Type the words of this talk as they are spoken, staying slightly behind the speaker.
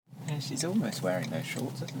she's almost wearing those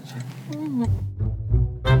shorts, isn't she?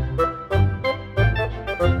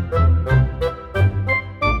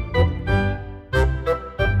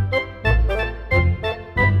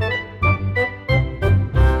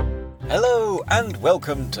 Hello and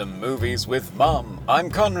welcome to Movies with Mum. I'm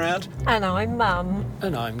Conrad. And I'm Mum.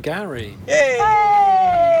 And I'm Gary. Yay!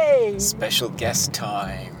 Hey! Special guest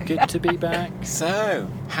time. Good to be back. So,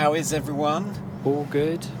 how is everyone? All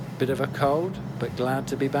good. Bit of a cold, but glad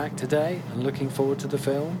to be back today and looking forward to the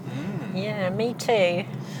film. Yeah, me too.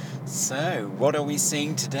 So, what are we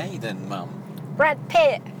seeing today then, Mum? Brad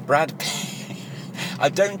Pitt. Brad Pitt. I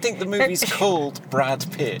don't think the movie's called Brad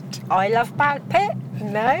Pitt. I love Brad Pitt.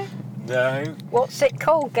 No? No. What's it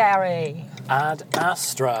called, Gary? Ad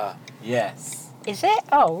Astra. Yes. Is it?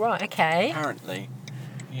 Oh, right, okay. Apparently.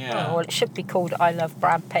 Oh, Yeah. well, it should be called I Love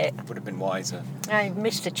Brad Pitt. Would have been wiser. I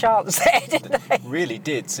missed a chance there, didn't I? Really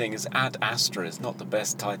did, seeing as Ad Astra is not the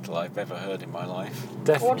best title I've ever heard in my life.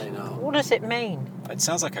 Definitely not. What does it mean? It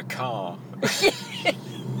sounds like a car.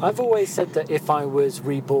 I've always said that if I was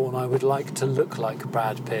reborn, I would like to look like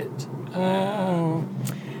Brad Pitt.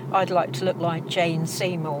 I'd like to look like Jane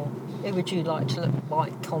Seymour. Who would you like to look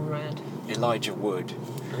like, Conrad? Elijah Wood.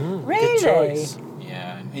 Really? Good choice.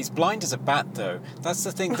 Yeah, he's blind as a bat though. That's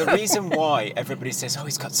the thing. The reason why everybody says, oh,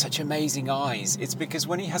 he's got such amazing eyes, it's because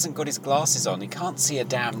when he hasn't got his glasses on, he can't see a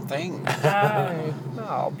damn thing.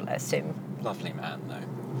 Oh, bless him. Lovely man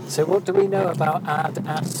though. So what do we know about Ad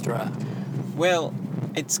Astra? Well,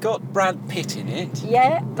 it's got Brad Pitt in it.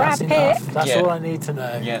 Yeah, Brad That's Pitt. enough. That's Yeah. all I need to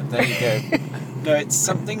know. Yeah, there you go. No, it's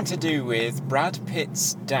something to do with Brad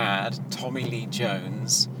Pitt's dad, Tommy Lee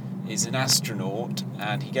Jones, is an astronaut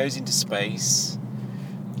and he goes into space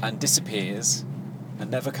and disappears and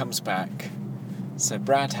never comes back. So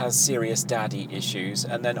Brad has serious daddy issues,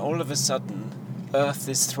 and then all of a sudden Earth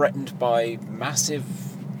is threatened by massive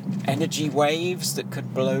energy waves that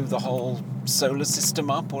could blow the whole solar system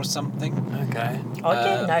up or something, Okay. I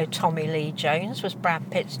didn't know Tommy Lee Jones was Brad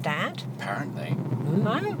Pitt's dad. apparently.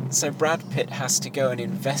 No? So Brad Pitt has to go and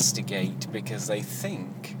investigate because they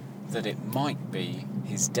think that it might be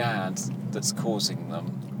his dad that's causing them.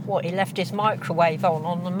 What, he left his microwave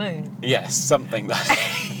on the moon? Yes, something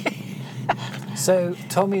that. So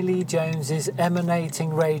Tommy Lee Jones is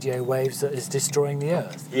emanating radio waves that is destroying the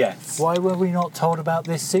Earth. Yes. Why were we not told about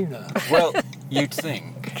this sooner? Well, you'd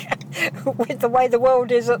think. With the way the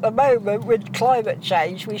world is at the moment, with climate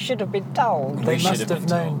change, we should have been told. They should must have have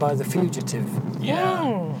been known told. by The Fugitive.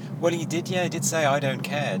 Yeah. Well, he did. Yeah, he did say, "I don't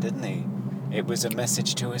care," didn't he? It was a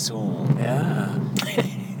message to us all. Yeah.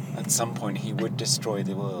 At some point, he would destroy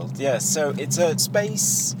the world. Yeah. So it's a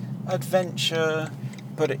space adventure.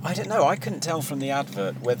 But I don't know, I couldn't tell from the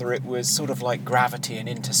advert whether it was sort of like Gravity and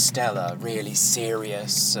Interstellar, really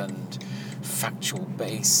serious and factual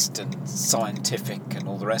based and scientific and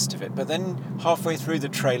all the rest of it. But then halfway through the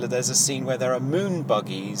trailer there's a scene where there are moon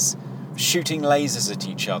buggies shooting lasers at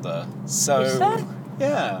each other. So Is there?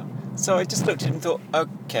 yeah. So I just looked at it and thought,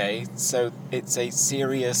 okay, so it's a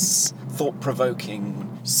serious,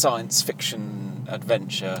 thought-provoking science fiction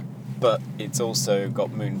adventure, but it's also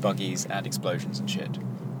got moon buggies and explosions and shit.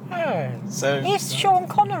 Oh. So Is Sean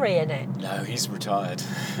Connery in it? no, he's retired.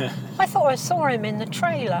 I thought I saw him in the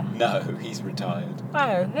trailer. No, he's retired.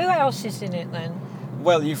 Oh, who else is in it then?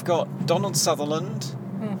 Well, you've got Donald Sutherland.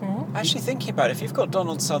 Mm-hmm. Actually, thinking about it, if you've got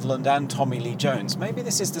Donald Sutherland and Tommy Lee Jones, maybe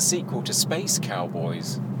this is the sequel to Space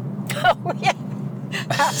Cowboys. Oh, yeah.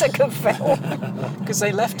 That's a good film. Because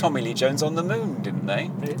they left Tommy Lee Jones on the moon, didn't they?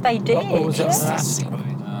 They did, Or was it yes. an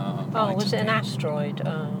asteroid? Oh, was it an asteroid?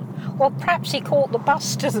 Oh. Well, perhaps he caught the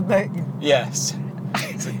bus to the moon. Yes.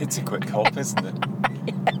 It's a quick hop, isn't it?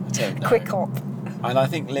 I don't know. Quick hop. And I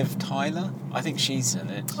think Liv Tyler, I think she's in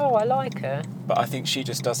it. Oh, I like her. But I think she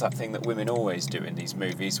just does that thing that women always do in these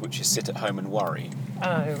movies, which is sit at home and worry.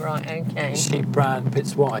 Oh, right, okay. Is she Brad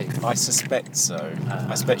Pitt's wife? I suspect so.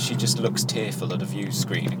 I suspect she just looks tearful at a view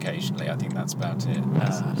screen occasionally. I think that's about it.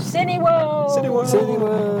 Cineworld!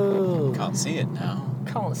 Cineworld! Can't see it now.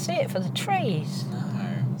 Can't see it for the trees. No.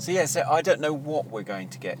 So yeah, so I don't know what we're going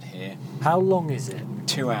to get here. How long is it?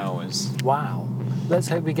 2 hours. Wow. Let's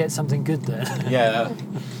hope we get something good then. Yeah.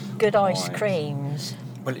 Good ice Right. creams.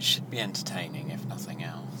 Well, it should be entertaining, if nothing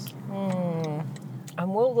else.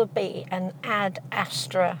 And will there be an Ad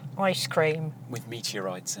Astra ice cream? With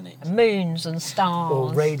meteorites in it. Moons and stars.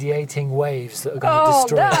 Or radiating waves that are going Oh,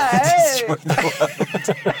 to destroy it. no!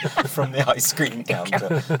 Destroy the world from the ice cream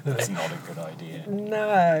counter. That's not a good idea.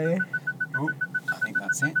 No. Ooh, I think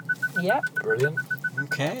that's it. Yep. Brilliant.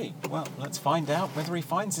 Okay, well, let's find out whether he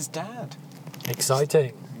finds his dad.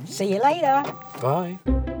 Exciting. See you later. Bye.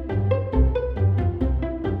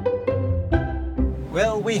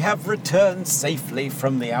 Well, we have returned safely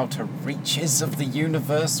from the outer reaches of the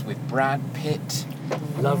universe with Brad Pitt.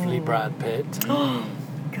 Lovely Brad Pitt. God.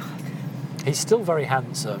 He's still very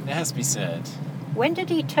handsome. It has to be said. When did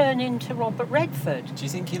he turn into Robert Redford? Do you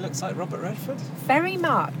think he looks like Robert Redford? Very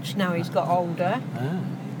much. Now he's got older. Ah.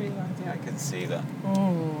 Maybe, I think I can see that.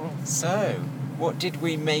 So, what did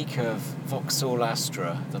we make of Vauxhall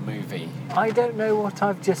Astra, the movie? I don't know what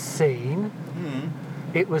I've just seen.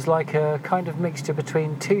 It was like a kind of mixture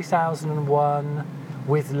between 2001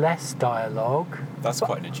 with less dialogue. That's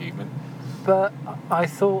quite an achievement. But I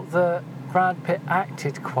thought that Brad Pitt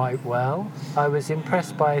acted quite well. I was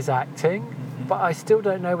impressed by his acting, but I still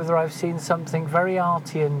don't know whether I've seen something very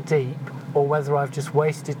arty and deep or whether I've just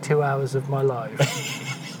wasted 2 hours of my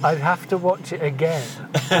life. I'd have to watch it again,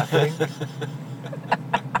 I think.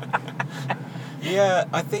 Yeah,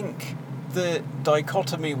 I think the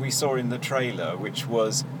dichotomy we saw in the trailer, which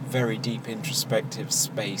was very deep introspective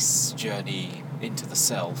space journey into the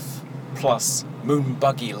self, plus moon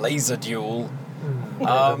buggy laser duel,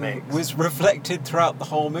 was reflected throughout the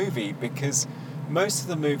whole movie, because most of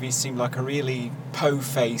the movie seemed like a really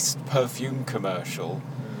po-faced perfume commercial.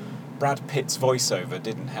 Brad Pitt's voiceover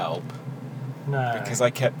didn't help. No. Because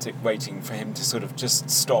I kept waiting for him to sort of just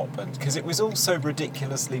stop, and because it was all so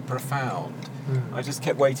ridiculously profound, I just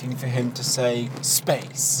kept waiting for him to say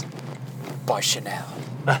 "Space" by Chanel.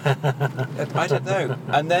 I don't know,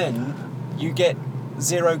 and then you get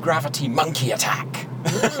zero gravity monkey attack.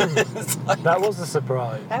 It's like, That was a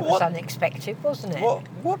surprise. That was What? unexpected, wasn't it?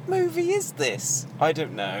 what movie is this? I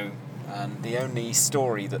don't know. And the only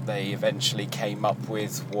story that they eventually came up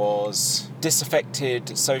with was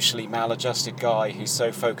disaffected, socially maladjusted guy who's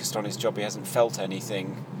so focused on his job he hasn't felt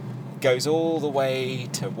anything. Goes all the way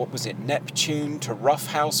to, what was it, Neptune, to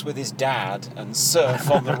roughhouse with his dad and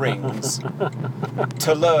surf on the rings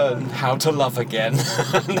to learn how to love again.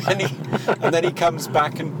 and then he comes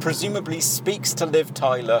back and presumably speaks to Liv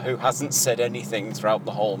Tyler, who hasn't said anything throughout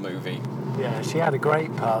the whole movie. Yeah, she had a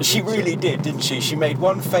great part. She didn't really did, didn't she? She made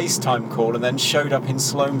one FaceTime call and then showed up in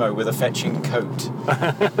slow-mo with a fetching coat.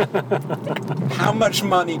 How much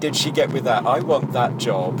money did she get with that? I want that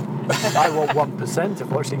job. I want 1%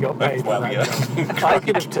 of what she got paid Well, for that yeah. job. I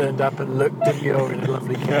could have turned up and looked demure in a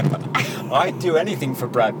lovely coat. I'd do anything for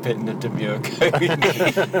Brad Pitt in a demure coat.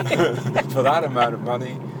 For that amount of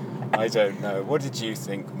money. I don't know. What did you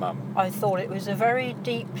think, Mum? I thought it was a very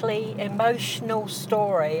deeply emotional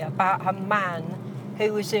story about a man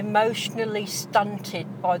who was emotionally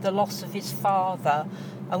stunted by the loss of his father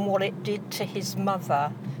and what it did to his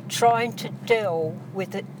mother, trying to deal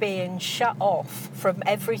with it being shut off from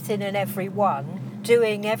everything and everyone,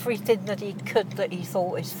 doing everything that he could that he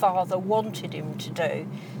thought his father wanted him to do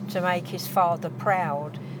to make his father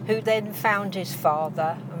proud, who then found his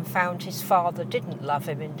father and found his father didn't love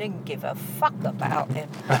him and didn't give a fuck about him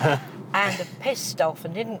and pissed off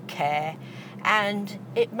and didn't care, and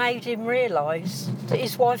it made him realise that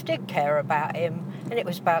his wife did care about him, and it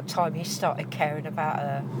was about time he started caring about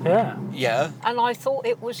her. Yeah. Yeah. And I thought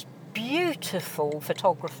it was beautiful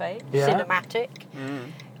photography, Yeah. cinematic,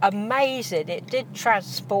 amazing. It did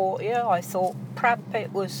transport you. I thought Brad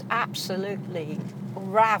Pitt was absolutely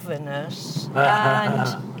ravenous,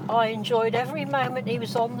 and I enjoyed every moment he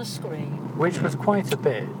was on the screen. Which was quite a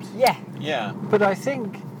bit. Yeah, Yeah. But I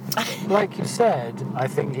think, like you said, I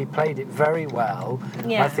think he played it very well.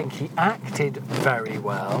 Yeah. I think he acted very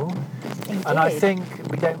well. he And I did. think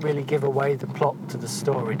we don't really give away the plot to the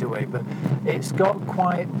story, do we? But it's got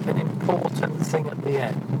quite an important thing at the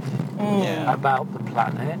end Yeah. about the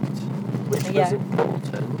planet, which was Yeah.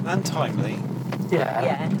 important. And timely.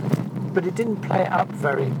 Yeah. But it didn't play it up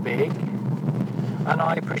very big. And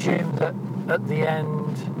I presume that at the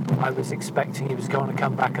end, I was expecting he was going to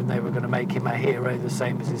come back and they were going to make him a hero the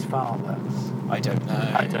same as his father. I don't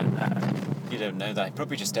know. I don't know. You don't know that. He'd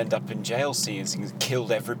probably just end up in jail seeing he's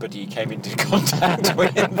killed everybody he came into contact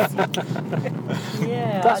with.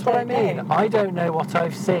 Yeah, That's what I don't mean. know. I don't know what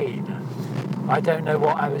I've seen. I don't know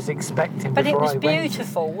what I was expecting But it before was I went.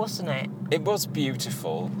 beautiful, wasn't it? It was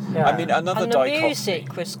beautiful. Yeah. I mean, another And the dichotomy.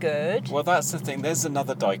 music was good. Well, that's the thing. There's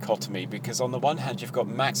another dichotomy, because on the one hand, you've got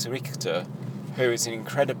Max Richter, who is an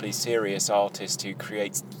incredibly serious artist who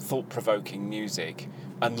creates thought-provoking music,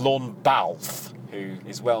 and Lorne Balfe, who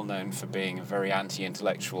is well known for being a very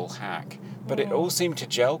anti-intellectual hack. But it all seemed to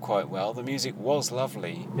gel quite well. The music was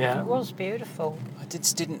lovely. Yeah. It was beautiful. I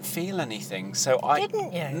just didn't feel anything. So I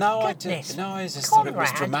Didn't you? No, I Goodness. didn't. No, I just thought it was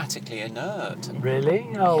Conrad. dramatically inert. Really?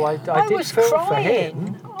 Oh, I I did was feel crying. for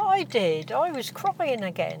him. I did. I was crying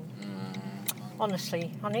again.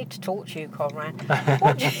 Honestly, I need to talk to you, Conrad.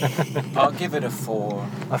 What do you... I'll give it a 4.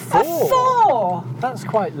 A 4? A 4? That's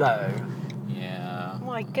quite low. Yeah.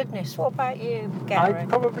 My goodness, what about you, Gary? I'd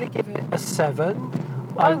probably give it a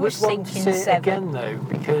 7. I would was want to thinking see it 7. again though,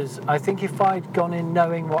 because I think if I'd gone in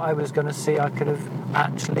knowing what I was going to see, I could have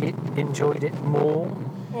actually enjoyed it more.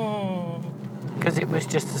 Because it was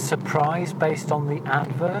just a surprise based on the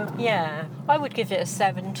advert. Yeah, I would give it a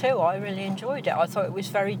 7 too. I really enjoyed it. I thought it was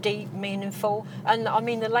very deep, meaningful. And I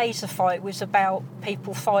mean, the laser fight was about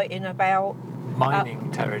people fighting about...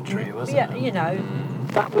 Mining territory, wasn't yeah, it? you know.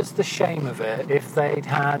 That was the shame of it. If they'd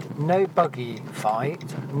had no buggy fight,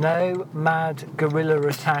 no mad guerrilla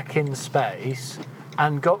attack in space,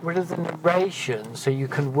 and got rid of the narration so you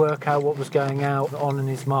can work out what was going on in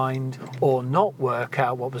his mind or not work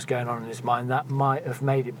out what was going on in his mind, that might have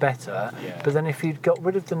made it better. Yeah. But then if you'd got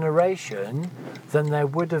rid of the narration, then there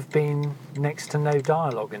would have been next to no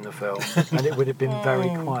dialogue in the film and it would have been very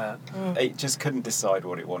quiet. It just couldn't decide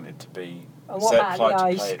what it wanted to be. And what So it about the tried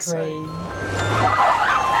to play ice it safe. cream?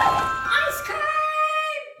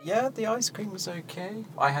 Yeah, the ice cream was okay.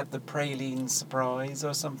 I had the praline surprise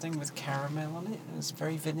or something with caramel on it. It was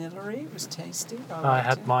very vanilla-y. It was tasty. I liked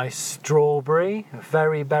had it. my strawberry,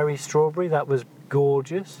 very berry strawberry, that was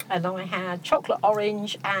gorgeous. And I had chocolate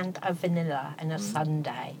orange and a vanilla and a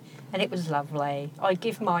sundae. And it was lovely. I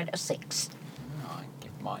give mine a 6. Oh, I'd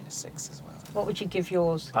give mine a 6 as well. What would you give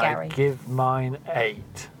yours, Gary? I'd give mine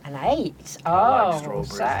 8. An 8. I like Oh,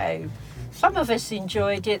 strawberries. so some of us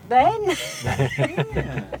enjoyed it then.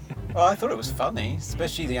 Yeah. Well, I thought it was funny,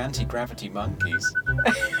 especially the anti-gravity monkeys.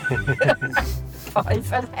 Bye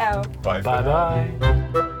for now. Bye for Bye now.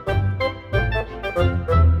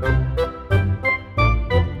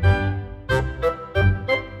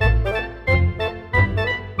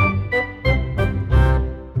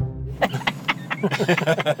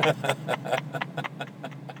 bye.